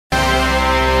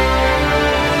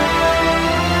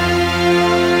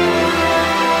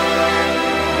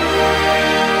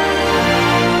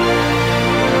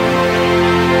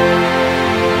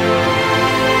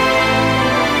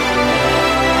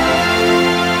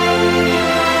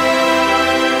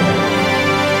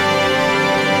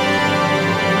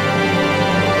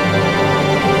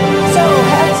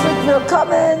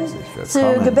zu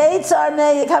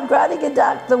Gebetsarmee. Ich habe gerade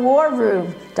gedacht, The War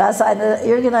Room. Da ist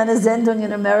irgendeine Sendung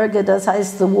in Amerika, das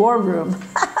heißt The War Room.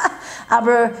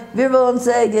 Aber wir wollen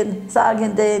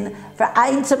sagen, den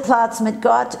vereinten Platz mit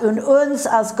Gott und uns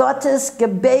als Gottes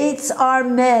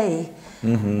Gebetsarmee.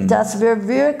 Dass wir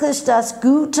wirklich das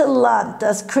gute Land,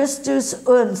 das Christus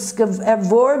uns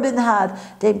erworben hat,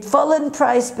 den vollen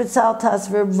Preis bezahlt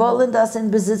hat, wir wollen das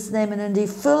in Besitz nehmen und die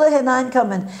Fülle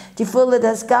hineinkommen, die Fülle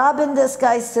des Gaben des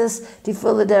Geistes, die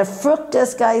Fülle der Frucht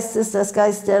des Geistes, das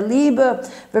Geist der Liebe.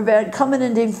 Wir werden kommen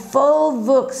in den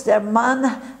Vollwuchs der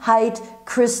Mannheit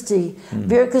Christi,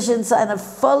 wirklich in sein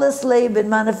volles Leben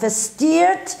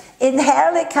manifestiert in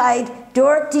Herrlichkeit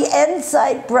durch die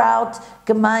Endzeitbraut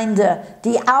Gemeinde,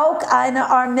 die auch eine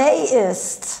Armee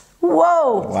ist.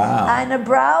 Wow. Eine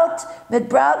Braut mit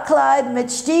Brautkleid,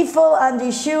 mit Stiefel an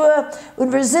die Schuhe.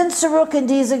 Und wir sind zurück in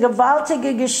diese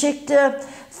gewaltige Geschichte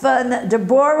von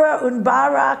Deborah und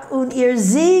Barak und ihr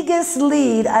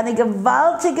Siegeslied, eine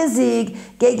gewaltige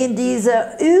Sieg gegen diese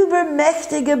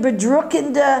übermächtige,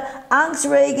 bedrückende,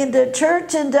 angstregende,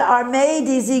 tötende Armee,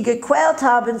 die sie gequält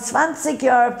haben. 20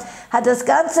 Jahre hat das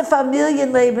ganze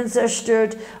Familienleben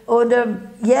zerstört. Und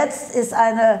jetzt ist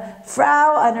eine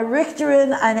Frau, eine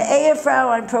Richterin, eine Ehefrau,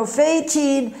 eine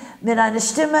Prophetin mit einer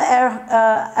Stimme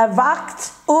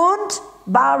erwacht und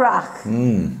Barak.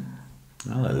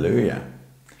 Halleluja.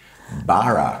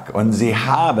 Barak. Und sie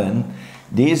haben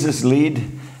dieses Lied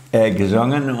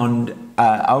gesungen und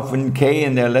auch wenn Kay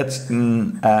in dem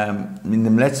letzten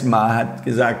Mal hat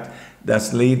gesagt,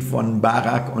 das Lied von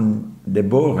Barak und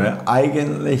Deborah,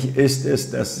 eigentlich ist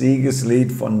es das Siegeslied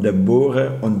von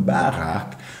Deborah und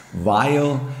Barak,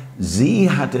 weil sie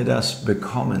hatte das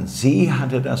bekommen, sie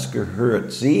hatte das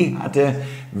gehört, sie hatte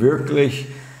wirklich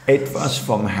etwas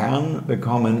vom Herrn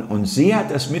bekommen und sie hat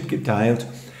das mitgeteilt.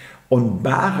 Und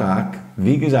Barak,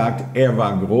 wie gesagt, er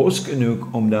war groß genug,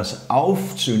 um das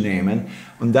aufzunehmen.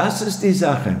 Und das ist die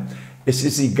Sache. Es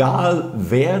ist egal,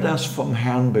 wer das vom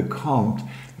Herrn bekommt.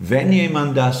 Wenn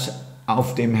jemand das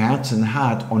auf dem Herzen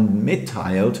hat und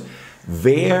mitteilt,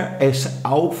 wer es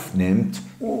aufnimmt,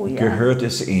 gehört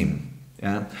es ihm.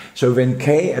 Ja? So wenn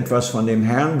Kay etwas von dem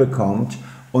Herrn bekommt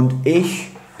und ich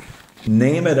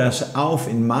nehme das auf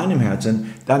in meinem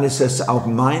Herzen, dann ist es auch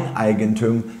mein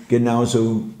Eigentum,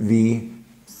 genauso wie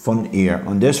von ihr.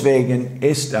 Und deswegen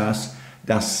ist das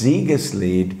das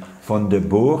Siegeslied von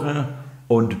Deborah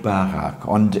und Barak.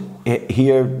 Und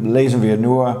hier lesen wir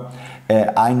nur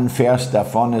einen Vers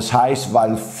davon. Es heißt,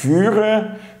 weil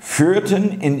Führer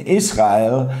führten in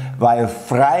Israel, weil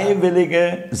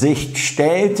Freiwillige sich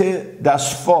stellte das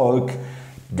Volk,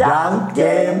 dank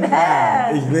dem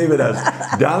Herrn. Ich liebe das.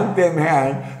 Dank dem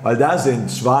Herrn, weil das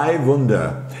sind zwei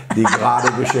Wunder, die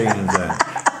gerade geschehen sind.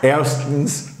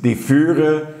 Erstens, die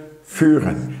Führer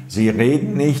führen. Sie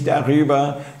reden nicht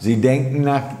darüber, sie denken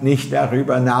nicht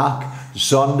darüber nach,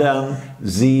 sondern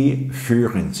sie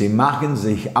führen. Sie machen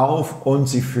sich auf und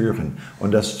sie führen.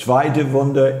 Und das zweite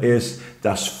Wunder ist,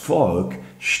 das Volk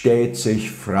stellt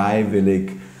sich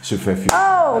freiwillig zur Verfügung.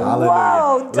 Oh,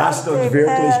 Halleluja. wow, Lasst uns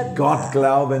wirklich Gott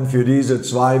glauben für diese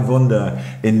zwei Wunder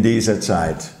in dieser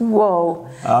Zeit. Wow.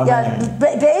 Amen. Ja,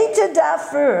 bete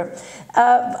dafür.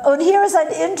 Und hier ist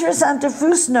eine interessante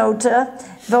Fußnote,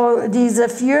 wo diese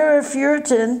Führer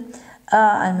führten,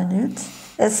 eine Minute,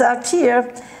 es sagt hier,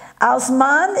 als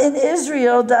man in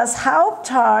Israel das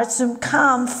Haupthaar zum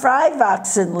Kampf frei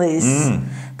wachsen ließ.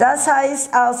 Das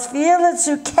heißt, als viele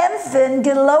zu kämpfen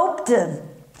gelobten.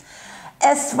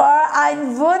 Es war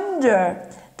ein Wunder,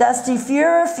 dass die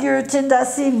Führer führten,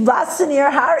 dass sie lassen ihr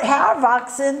Haar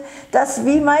wachsen, dass,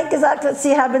 wie Mike gesagt hat,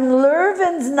 sie haben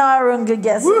Löwensnahrung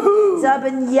gegessen. Sie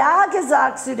haben Ja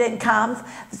gesagt zu dem Kampf.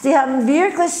 Sie haben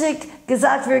wirklich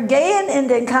gesagt, wir gehen in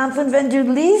den Kampf. Und wenn du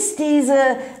liest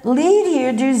diese Lied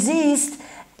hier, du siehst,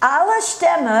 alle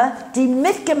Stämme, die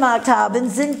mitgemacht haben,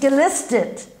 sind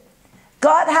gelistet.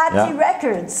 Gott hat die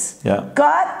Records.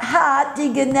 Gott hat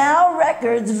die genauen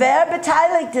Records, wer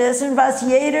beteiligt ist und was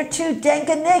jeder tut.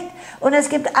 Denke nicht. Und es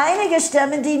gibt einige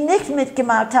Stämme, die nicht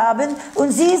mitgemacht haben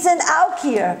und sie sind auch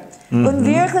hier. Und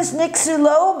wirklich nicht zu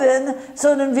loben,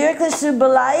 sondern wirklich zu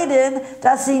beleidigen,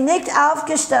 dass sie nicht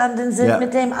aufgestanden sind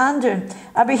mit dem anderen.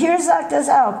 Aber hier sagt es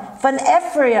auch, von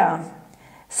Ephraim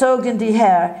zogen die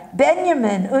her,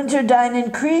 Benjamin unter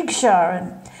deinen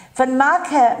Kriegsscharen. Von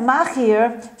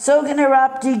Machir zogen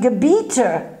herab die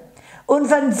Gebieter und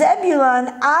von Zebulon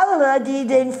alle, die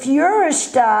den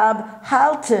Führerstab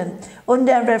halten. Und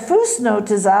der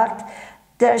Fußnote sagt,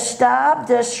 der Stab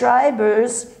des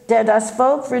Schreibers, der das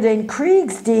Volk für den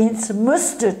Kriegsdienst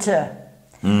musterte.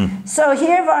 So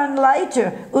hier waren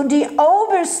Leiter und die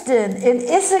Obersten in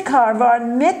Issachar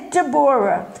waren mit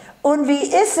Deborah Und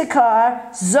wie Issachar,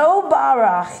 so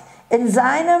Barach in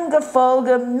seinem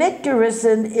Gefolge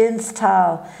mitgerissen ins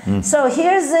Tal. So,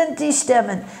 hier sind die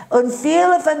Stimmen. Und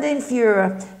viele von den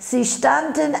Führern, sie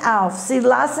standen auf, sie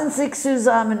lassen sich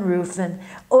zusammenrufen.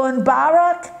 Und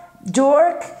Barach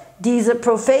durch diese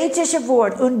prophetische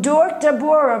Wort und durch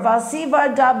Deborah, weil sie war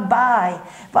dabei,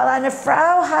 weil eine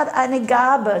Frau hat eine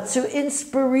Gabe zu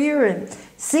inspirieren.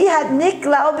 Sie hat nicht,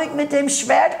 glaube ich, mit dem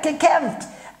Schwert gekämpft,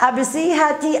 aber sie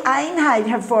hat die Einheit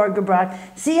hervorgebracht.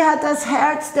 Sie hat das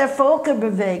Herz der Völker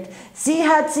bewegt. Sie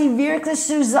hat sie wirklich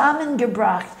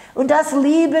zusammengebracht. Und das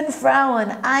lieben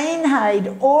Frauen, Einheit,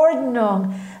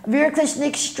 Ordnung, wirklich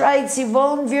nicht Streit. Sie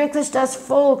wollen wirklich das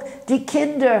Volk, die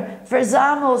Kinder,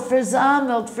 versammelt,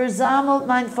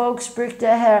 mein Volk, spricht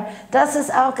der Herr. Das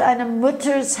ist auch eine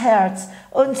Mutters Herz.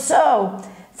 Und so, 10.000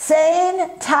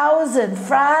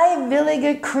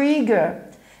 freiwillige Krieger,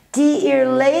 die ihr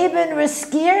Leben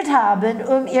riskiert haben,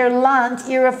 um ihr Land,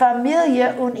 ihre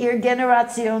Familie und ihre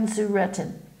Generation zu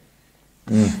retten.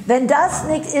 Wenn das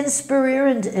nicht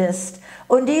inspirierend ist,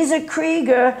 und diese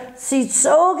Krieger, sie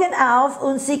zogen auf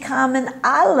und sie kamen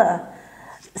alle,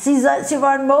 sie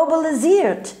waren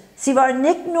mobilisiert, sie waren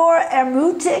nicht nur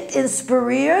ermutigt,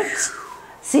 inspiriert,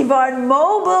 sie waren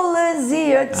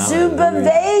mobilisiert zu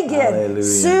bewegen,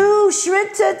 zu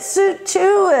Schritte zu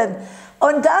tun.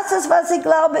 Und das ist, was ich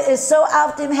glaube, ist so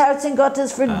auf dem Herzen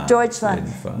Gottes für Deutschland.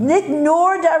 Nicht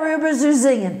nur darüber zu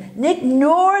singen, nicht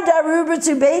nur darüber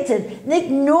zu beten,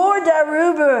 nicht nur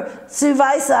darüber zu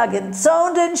weissagen,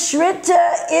 sondern Schritte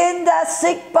in das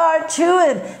sichtbar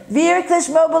tun, wirklich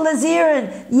mobilisieren,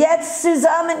 jetzt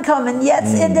zusammenkommen,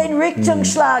 jetzt in den Richtung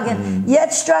schlagen,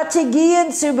 jetzt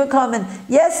Strategien zu bekommen,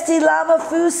 jetzt die lahme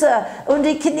Füße und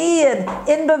die Knien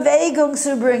in Bewegung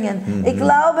zu bringen. Ich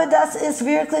glaube, das ist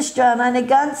wirklich dran. Eine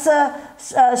ganze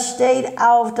steht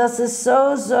auf, das ist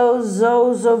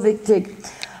so wichtig.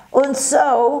 Und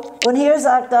so, und hier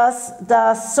sagt das,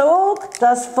 da zog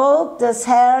das Volk des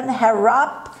Herrn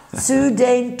herab zu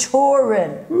den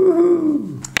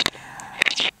Toren.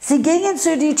 Sie gingen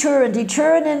zu den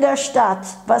Türen in der Stadt,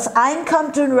 was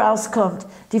einkommt und rauskommt.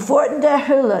 Die Pforten der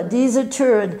Hölle, diese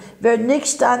Türen, werden nicht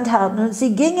standhalten. Und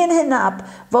sie gingen hinab,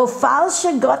 wo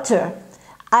falsche Götter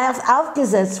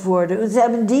aufgesetzt wurde. Und sie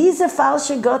haben diese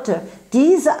falschen Götter,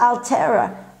 diese Altäre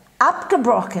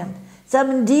abgebrochen. Sie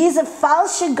haben diese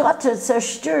falschen Götter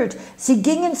zerstört. Sie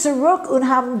gingen zurück und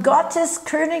haben Gottes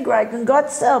Königreich und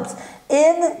Gott selbst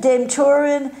in den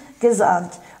Toren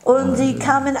gesandt. Und sie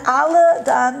kamen alle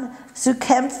dann zu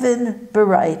kämpfen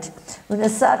bereit. Und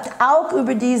es sagt auch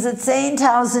über diese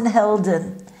 10.000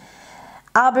 Helden: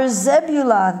 Aber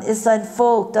Zebulun ist ein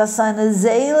Volk, das seine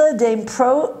Seele dem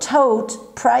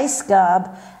Tod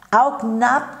preisgab, auch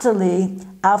Naphtali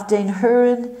auf den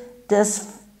Höhen des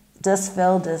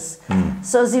Feldes.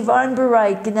 So, sie waren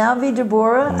bereit, genau wie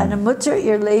Deborah, eine Mutter,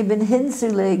 ihr Leben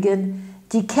hinzulegen.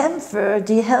 Die Kämpfer,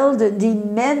 die Helden, die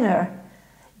Männer,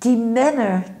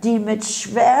 die mit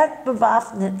Schwert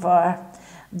bewaffnet waren,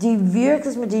 die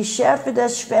wirklich mit der Schärfe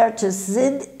des Schwertes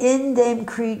sind in den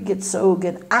Krieg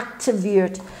gezogen,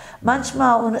 aktiviert.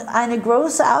 Manchmal, und eine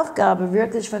große Aufgabe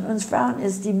wirklich von uns Frauen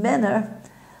ist, die Männer,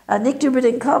 nicht über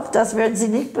den Kopf, das werden sie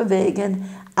nicht bewegen,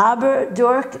 aber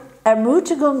durch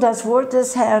Ermutigung, das Wort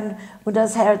des Herrn und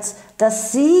das Herz,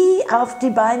 dass sie auf die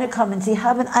Beine kommen. Sie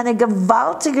haben eine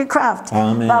gewaltige Kraft.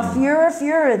 Amen. Weil Führer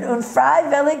führen und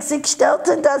freiwillig sich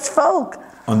stellten das Volk.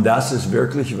 Und das ist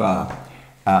wirklich wahr.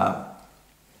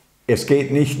 Es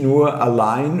geht nicht nur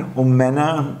allein um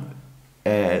Männer.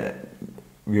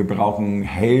 Wir brauchen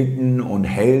Helden und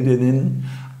Heldinnen,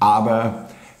 aber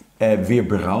wir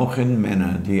brauchen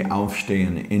Männer, die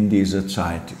aufstehen in dieser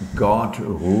Zeit. Gott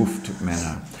ruft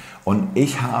Männer. Und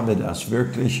ich habe das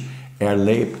wirklich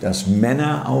erlebt, dass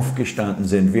Männer aufgestanden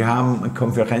sind. Wir haben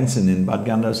Konferenzen in Bad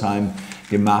Gandersheim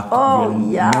gemacht,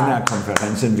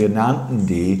 Männerkonferenzen, wir nannten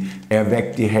die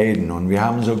Erweckt die Helden. Und wir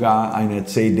haben sogar eine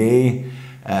CD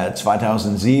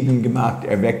 2007 gemacht,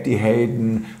 Erweckt die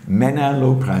Helden,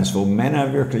 Männer-Lobpreis, wo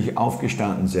Männer wirklich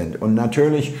aufgestanden sind. Und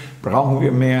natürlich brauchen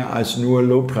wir mehr als nur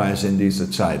Lobpreis in dieser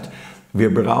Zeit.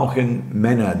 Wir brauchen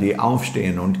Männer, die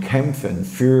aufstehen und kämpfen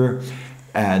für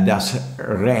das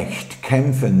Recht,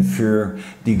 kämpfen für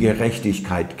die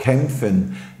Gerechtigkeit,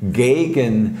 kämpfen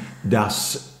gegen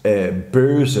das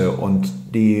Böse und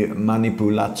die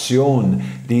Manipulation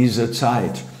dieser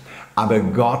Zeit. Aber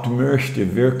Gott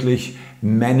möchte wirklich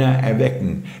Männer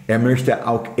erwecken. Er möchte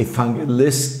auch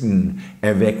Evangelisten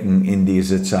erwecken in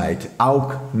dieser Zeit.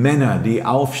 Auch Männer, die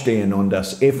aufstehen und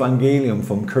das Evangelium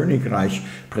vom Königreich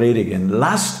predigen.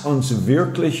 Lasst uns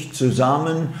wirklich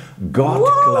zusammen Gott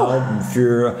glauben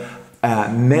für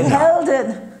Männer.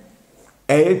 Helden.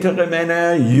 ältere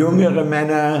Männer, jüngere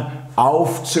Männer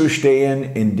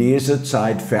aufzustehen in dieser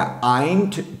Zeit,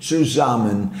 vereint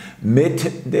zusammen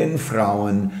mit den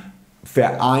Frauen,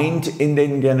 vereint in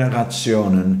den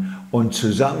Generationen und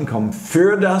zusammenkommen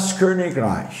für das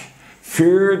Königreich.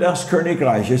 Für das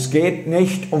Königreich. Es geht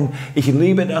nicht um, ich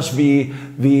liebe das, wie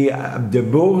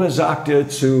Deborah sagte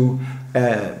zu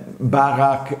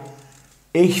Barak,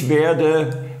 ich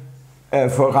werde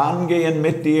vorangehen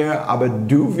mit dir, aber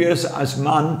du wirst als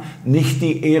Mann nicht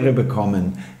die Ehre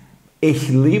bekommen. Ich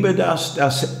liebe das,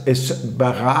 dass es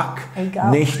Barak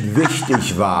nicht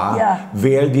wichtig war,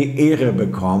 wer die Ehre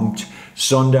bekommt,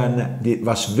 sondern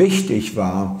was wichtig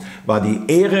war, war die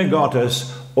Ehre Gottes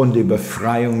und die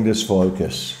Befreiung des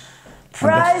Volkes.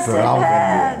 Preise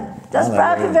Herrn! Das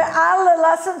brauchen wir alle.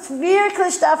 Lass uns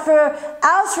wirklich dafür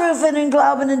ausrufen und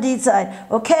glauben in die Zeit.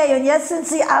 Okay, und jetzt sind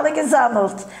sie alle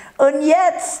gesammelt. Und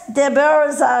jetzt, der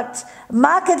Bauer sagt,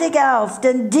 mache dich auf,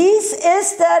 denn dies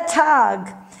ist der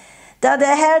Tag, da der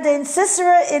Herr den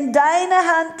Sisera in deine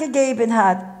Hand gegeben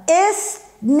hat. Ist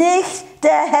nicht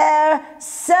der Herr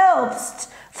selbst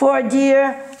vor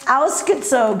dir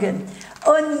ausgezogen?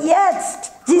 Und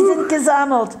jetzt, sie sind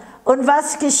gesammelt. Und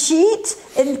was geschieht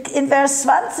in Vers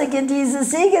 20 in diesem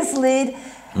Siegeslied?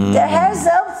 Der Herr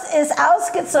selbst ist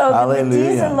ausgezogen mit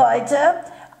diesen Leuten.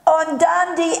 Und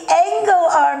dann die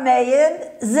Engelarmeen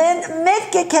sind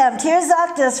mitgekämpft. Hier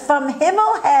sagt es, vom Himmel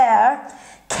her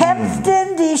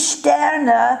kämpften die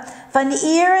Sterne von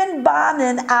ihren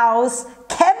Bahnen aus,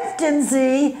 kämpften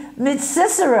sie mit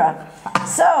Sisera.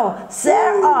 So,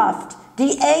 sehr oft,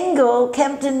 die Engel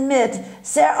kämpften mit.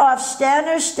 Sehr oft,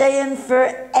 Sterne stehen für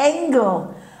Engel.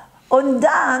 Und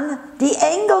dann, die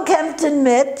Engel kämpften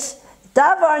mit.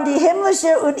 Da waren die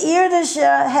himmlische und irdische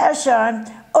Herrscher.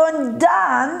 Und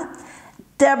dann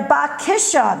der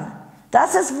Bakishan.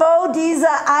 Das ist, wo dieser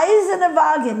eiserne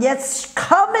Wagen, jetzt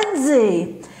kommen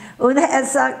sie. Und er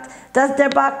sagt, dass der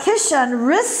Bakishan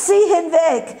riss sie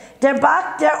hinweg. Der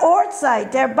Bak der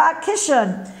Uhrzeit, der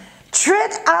Bakishan.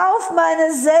 Tritt auf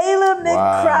meine Seele mit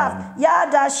Kraft. Ja,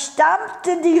 da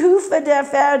stampften die Hufe der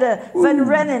Pferde vom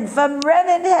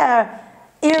Rennen her,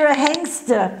 ihre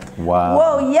Hengste.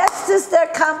 Wow, jetzt ist der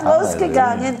Kampf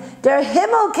losgegangen. Der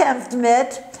Himmel kämpft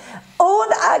mit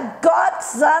und Gott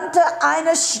sandte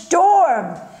einen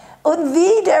Sturm. Und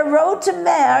wie der Rote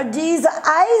Meer, dieser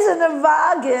eiserne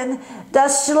Wagen,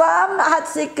 das Schlamm hat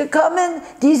sich gekommen,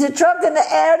 diese trockene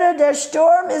Erde, der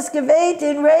Sturm ist geweht,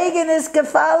 der Regen ist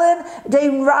gefallen, die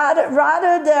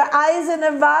Räder der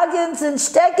eisernen Wagen sind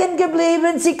stecken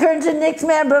geblieben, sie könnten nichts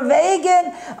mehr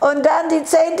bewegen. Und dann die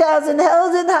 10.000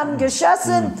 Helden haben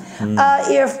geschossen,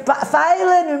 ihr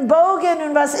Pfeilen und Bogen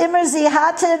und was immer sie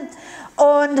hatten.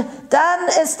 Und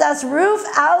dann ist das Ruf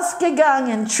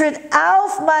ausgegangen, tritt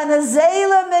auf meine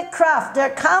Seele mit Kraft. Der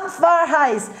Kampf war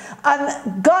heiß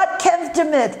und Gott kämpfte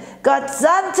mit. Gott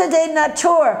sandte die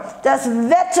Natur, das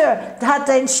Wetter hat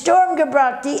den Sturm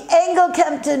gebracht, die Engel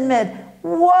kämpften mit.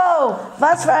 Wow,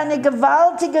 was für eine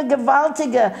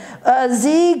gewaltige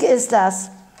Sieg ist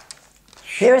das.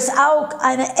 Hier ist auch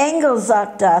ein Engel,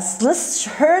 sagt das.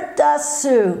 Hört das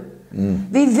zu,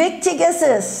 wie wichtig es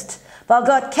ist. Weil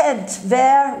Gott kennt,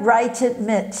 wer reitet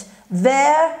mit.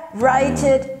 Wer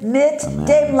reitet mit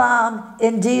dem Lamm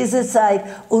in dieser Zeit?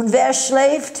 Und wer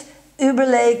schläft,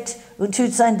 überlegt und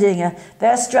tut seine Dinge.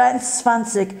 Vers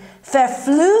 23.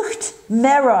 Verflucht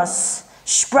Meros,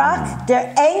 sprach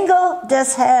der Engel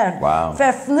des Herrn.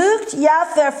 Verflucht, ja,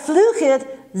 verfluchet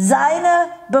seine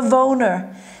Bewohner.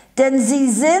 Denn sie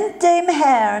sind dem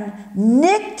Herrn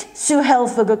nicht zu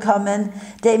Hilfe gekommen,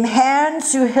 dem Herrn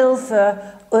zu Hilfe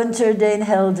unter den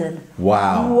Helden.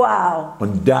 Wow.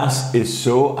 Und das ist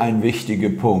so ein wichtiger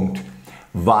Punkt,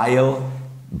 weil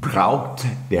braucht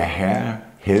der Herr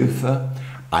Hilfe?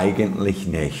 Eigentlich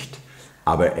nicht.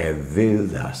 Aber er will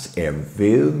das. Er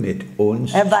will mit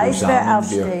uns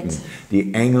zusammenwirken.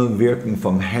 Die Engel wirken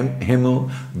vom Himmel,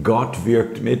 Gott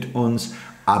wirkt mit uns.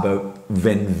 Aber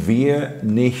wenn wir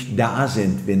nicht da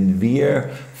sind, wenn wir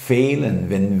fehlen,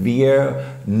 wenn wir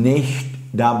nicht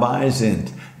dabei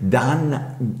sind, dann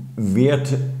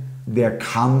wird der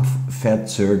Kampf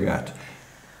verzögert.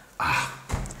 Ach,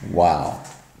 wow.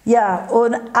 Ja,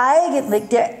 und eigentlich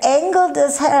der Engel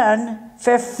des Herrn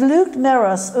verflucht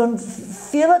Meros. Und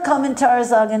viele Kommentare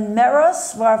sagen,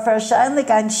 Meros war wahrscheinlich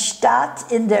eine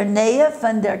Stadt in der Nähe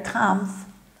von der Kampf.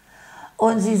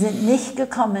 Und sie sind nicht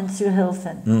gekommen zu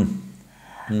helfen.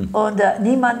 Und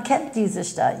niemand kennt diese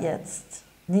Stadt jetzt.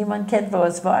 Niemand kennt, wo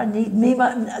es war.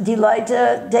 Die Leute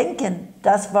denken,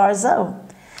 das war so.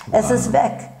 Es ist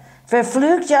weg.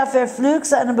 Verflucht, ja, verflucht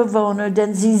seine Bewohner,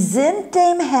 denn sie sind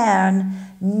dem Herrn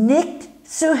nicht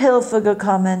zu Hilfe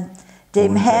gekommen,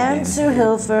 dem Herrn zu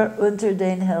Hilfe unter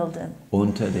den Helden.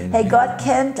 Hey, Gott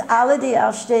kennt alle, die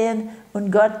aufstehen,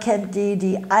 und Gott kennt die,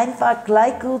 die einfach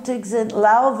gleichgültig sind,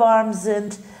 lauwarm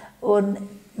sind und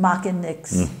machen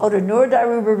nichts. Oder nur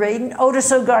darüber reden oder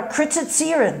sogar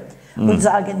kritisieren und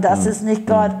sagen, das ist nicht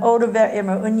Gott oder wer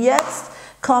immer. Und jetzt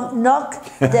kommt noch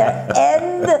der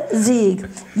Endsieg.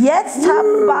 Jetzt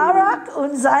haben Barak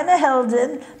und seine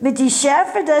Helden mit der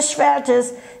Schärfe des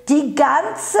Schwertes die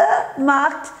ganze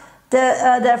Macht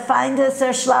der Feinde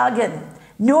zerschlagen.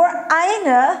 Nur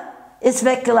einer ist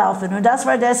weggelaufen und das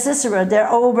war der Sisera,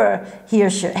 der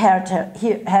Oberherrscher.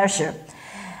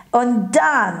 Und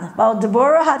dann, weil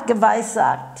Deborah hat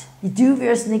geweissagt, du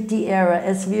wirst nicht die Ehre,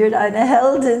 es wird eine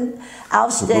Heldin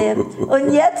aufstehen.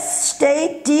 Und jetzt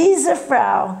steht diese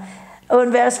Frau,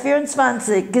 und Vers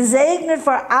 24, gesegnet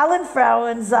vor allen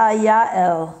Frauen sei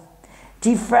Jael.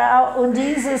 Die Frau, und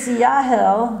dieses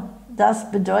Jael, das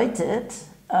bedeutet,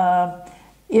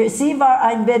 sie war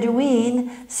ein Beduin,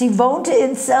 sie wohnte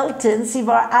in Zelten, sie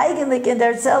war eigentlich in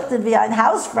der Zelten wie eine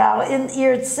Hausfrau in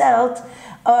ihr Zelt.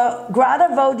 Gerade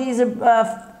wo dieser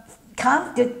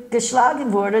Kampf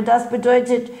geschlagen wurde, das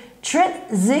bedeutet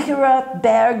trittsicherer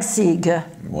Bergsieger.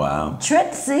 Wow.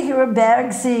 Trittsicherer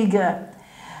Bergsieger.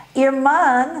 Ihr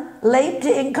Mann lebte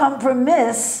in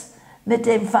Kompromiss mit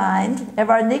dem Feind. Er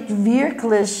war nicht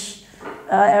wirklich,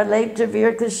 er lebte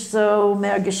wirklich so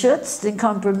mehr geschützt in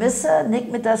Kompromisse,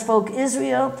 nicht mit das Volk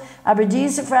Israel. Aber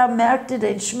diese Frau merkte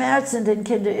den Schmerz in den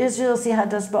Kindern Israel. Sie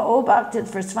hat das beobachtet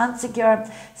für 20 Jahre.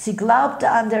 Sie glaubte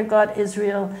an der Gott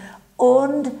Israel.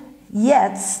 Und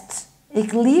jetzt,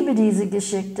 ich liebe diese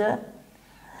Geschichte,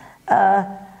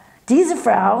 diese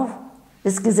Frau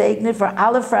ist gesegnet für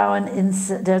alle Frauen in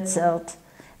der Zelt.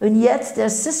 Und jetzt der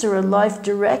Sisera läuft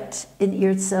direkt in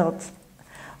ihr Zelt.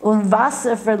 Und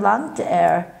Wasser verlangte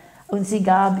er, und sie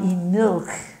gab ihm Milch.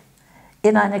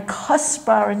 In einer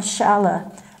kostbaren Schale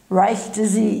reichte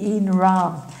sie ihn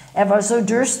Rahm. Er war so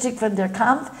durstig von der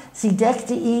Kampf, sie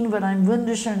deckte ihn mit ein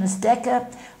wunderschönes Decke.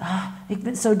 Ich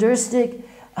bin so durstig,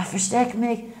 versteck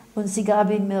mich. Und sie gab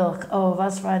ihm Milch. Oh,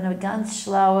 was für eine ganz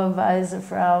schlaue, weise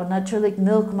Frau. Natürlich,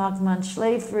 Milch macht man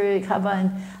schläfrig, habe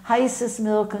ein heißes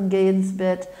Milch und gehe ins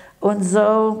Bett. Und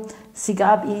so, sie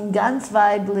gab ihm ganz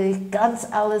weiblich, ganz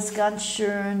alles ganz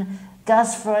schön,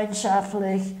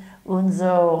 gastfreundschaftlich und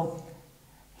so.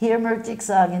 Hier möchte ich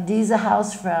sagen, diese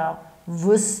Hausfrau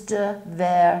wusste,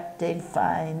 wer den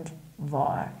Feind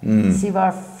war. Sie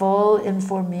war voll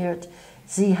informiert.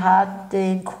 Sie hat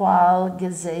den Qual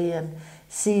gesehen.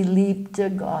 Sie liebte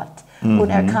Gott. Und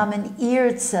er kam in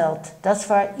ihr Zelt. Das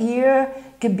war ihr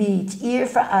Gebiet, ihre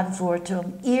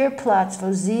Verantwortung, ihr Platz,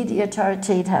 wo sie die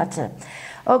Autorität hatte.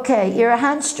 Okay, ihre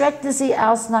Hand streckte sie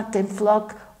aus nach dem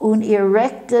Pflock und ihr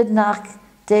reckte nach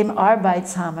dem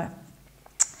Arbeitshammer.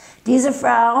 Diese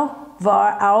Frau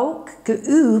war auch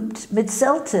geübt mit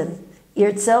Zelten.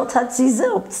 Ihr Zelt hat sie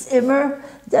selbst immer,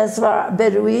 das war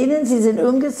Beduinen, sie sind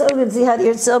umgezogen, sie hat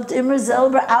ihr Zelt immer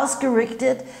selber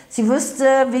ausgerichtet. Sie wusste,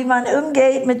 wie man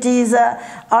umgeht mit dieser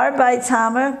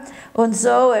Arbeitshammer. Und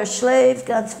so, er schläft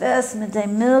ganz fest mit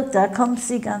dem Milch, da kommt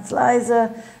sie ganz leise,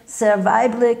 sehr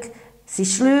weiblich. Sie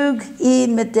schlug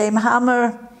ihn mit dem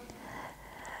Hammer,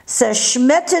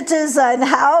 zerschmetterte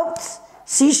sein Haupt,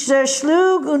 sie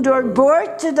zerschlug und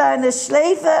durchbohrte deine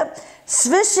Schläfe.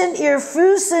 Zwischen ihr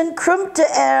Füßen krümmte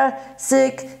er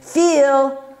sich,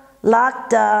 viel lag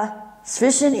da.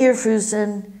 Zwischen ihr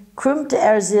Füßen krümmte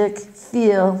er sich,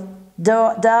 viel.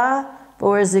 Da,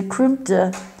 wo er sich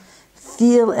krümmte,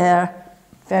 fiel er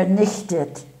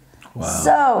vernichtet. Wow.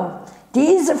 So,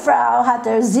 diese Frau hat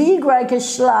der siegreiche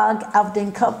Schlag auf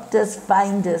den Kopf des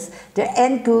Feindes, der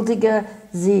endgültige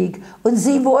Sieg. Und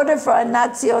sie wurde für eine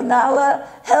nationale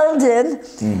Heldin.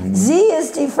 Sie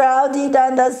ist die Frau, die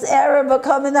dann das Ehre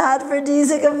bekommen hat für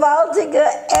diese gewaltige,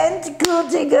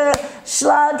 endgültige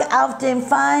Schlag auf den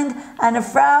Feind. Eine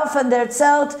Frau von der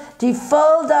Zelt, die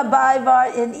voll dabei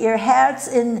war in ihr Herz,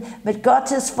 mit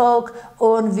Gottes Volk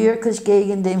und wirklich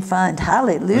gegen den Feind.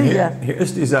 Halleluja. Hier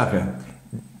ist die Sache.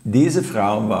 Diese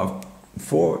Frau war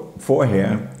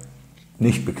vorher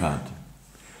nicht bekannt.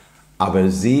 Aber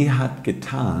sie hat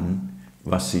getan,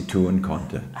 was sie tun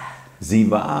konnte.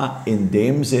 Sie war in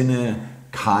dem Sinne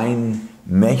kein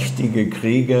mächtiger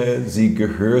Krieger. Sie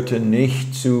gehörte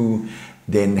nicht zu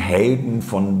den Helden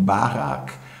von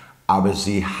Barak. Aber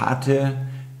sie hatte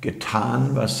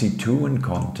getan, was sie tun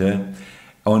konnte.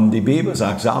 Und die Bibel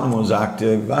sagt, Salomo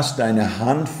sagte, was deine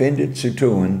Hand findet zu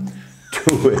tun,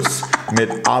 tu es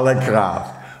mit aller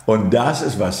Kraft. Und das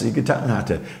ist, was sie getan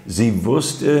hatte. Sie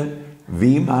wusste,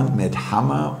 wie man mit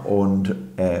Hammer und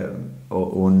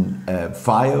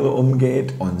Pfeil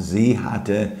umgeht, und sie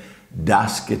hatte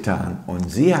das getan.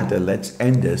 Und sie hatte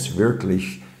letztendlich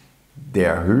wirklich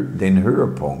den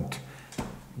Höhepunkt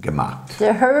gemacht.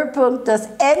 Der Höhepunkt, das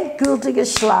endgültige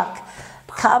Schlag.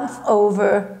 Kampf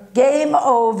over, Game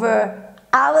over,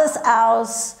 alles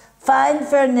aus, Feind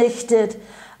vernichtet.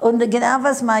 Und genau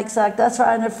was Mike sagt, das war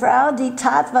eine Frau, die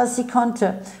tat, was sie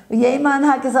konnte. Und jemand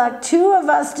hat gesagt, tue,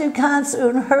 was du kannst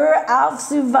und hör auf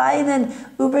zu weinen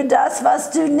über das,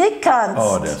 was du nicht kannst.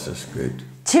 Oh, das ist gut.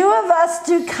 Tue, was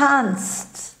du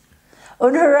kannst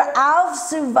und hör auf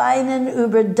zu weinen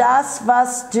über das,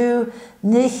 was du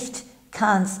nicht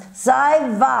kannst. Sei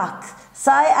wach.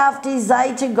 Sei auf die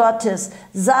Seite Gottes,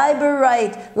 sei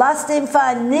bereit, lass den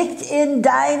Feind nicht in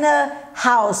dein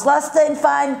Haus, lass den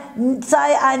Feind,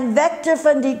 sei ein Wächter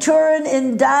von die Türen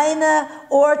in deine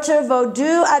Orte, wo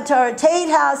du Autorität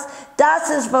hast, das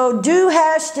ist, wo du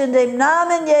herrschst in dem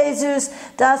Namen Jesus,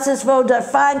 das ist, wo der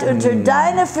Feind unter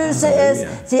deine Füße ist,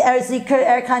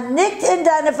 er kann nicht in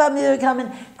deine Familie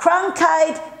kommen,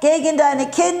 Krankheit gegen deine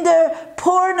Kinder,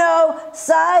 Porno,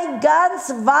 sei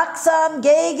ganz wachsam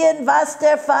gegen was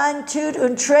der Feind tut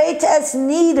und trete es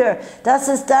nieder. Das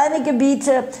ist deine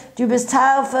Gebiete. Du bist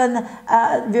Teil von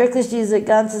wirklich diese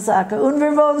ganze Sache. Und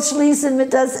wir wollen schließen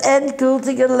mit das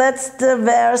endgültige letzte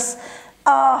Vers.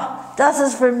 Oh, das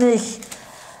ist für mich.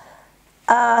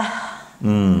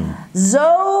 So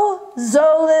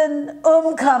sollen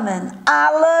umkommen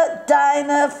alle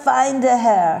deine Feinde,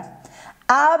 Herr.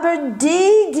 Aber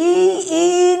die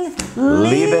ihn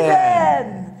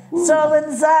lieben, sollen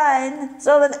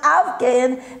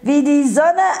aufgehen, wie die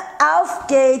Sonne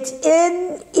aufgeht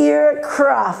in ihr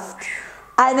Kraft.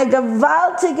 Ein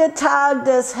gewaltiger Tag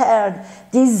des Herrn.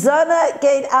 Die Sonne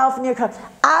geht auf in ihr Kraft.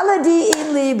 Alle, die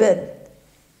ihn lieben.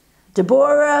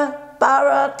 Deborah,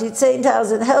 Barak, die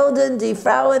 10.000 Helden, die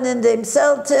Frauen in dem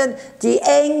Zelten, die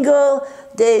Engel,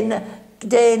 den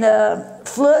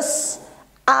Fluss.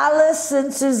 Alles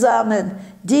sind zusammen.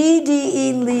 Die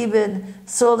ihn lieben,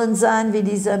 sollen sein, wie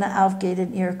die Sonne aufgeht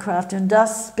in ihrer Kraft. Und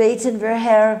das beten wir,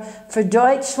 Herr, für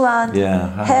Deutschland. Yeah,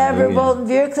 Herr, wir wollen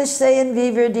wirklich sehen,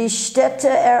 wie wir die Städte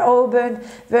erobern.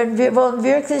 Wir wollen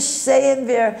wirklich sehen,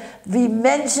 wie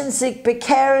Menschen sich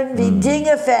bekehren, wie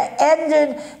Dinge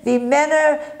verändern, wie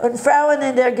Männer und Frauen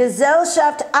in der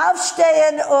Gesellschaft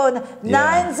aufstehen und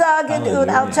Nein sagen und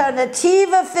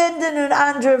Alternative finden und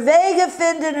andere Wege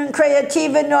finden und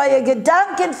kreative neue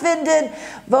Gedanken finden,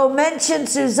 wo Menschen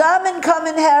zusammenkommen,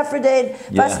 Herr, für den,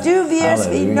 was du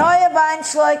wirst, wie neue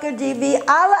Weinschläuche, die wie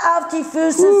alle auf die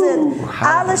Füße sind.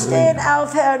 Alle stehen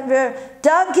auf, Herr, und wir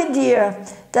danken dir,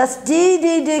 dass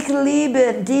die dich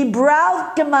lieben, die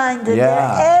Brautgemeinde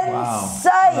der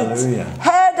Endzeit,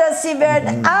 Herr, dass sie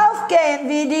werden aufgehen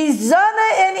wie die Sonne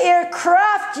in ihr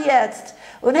Kraft jetzt.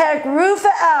 Und Herr, rufe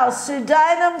aus zu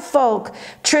deinem Volk,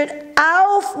 tritt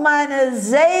auf meine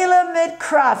Seele mit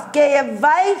Kraft, gehe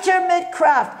weiter mit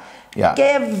Kraft. Ja.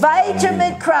 Gehe weiter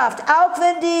mit Kraft, auch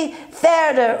wenn die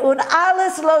Pferde und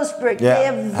alles losbricht.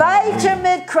 Gehe weiter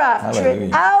mit Kraft.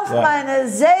 Tritt auf meine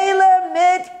Seele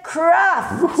mit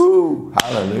Kraft.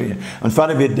 Halleluja. Und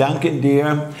Vater, wir danken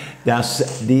dir, dass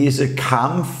dieser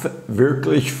Kampf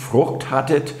wirklich Frucht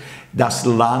hatte. Das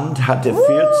Land hatte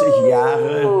 40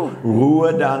 Jahre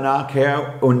Ruhe danach,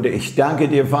 Herr. Und ich danke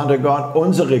dir, Vater Gott,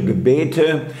 unsere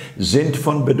Gebete sind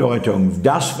von Bedeutung.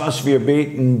 Das, was wir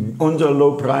beten, unser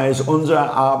Lobpreis,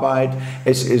 unsere Arbeit,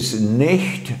 es ist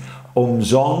nicht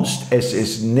umsonst, es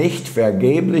ist nicht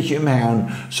vergeblich im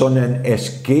Herrn, sondern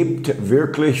es gibt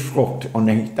wirklich Frucht. Und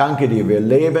ich danke dir, wir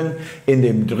leben in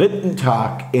dem dritten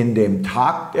Tag, in dem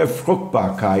Tag der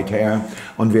Fruchtbarkeit, Herr.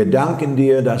 Und wir danken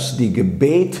dir, dass die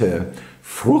Gebete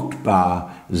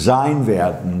fruchtbar sein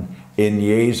werden in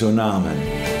Jesu Namen.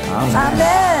 Amen.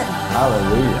 Amen.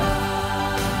 Halleluja.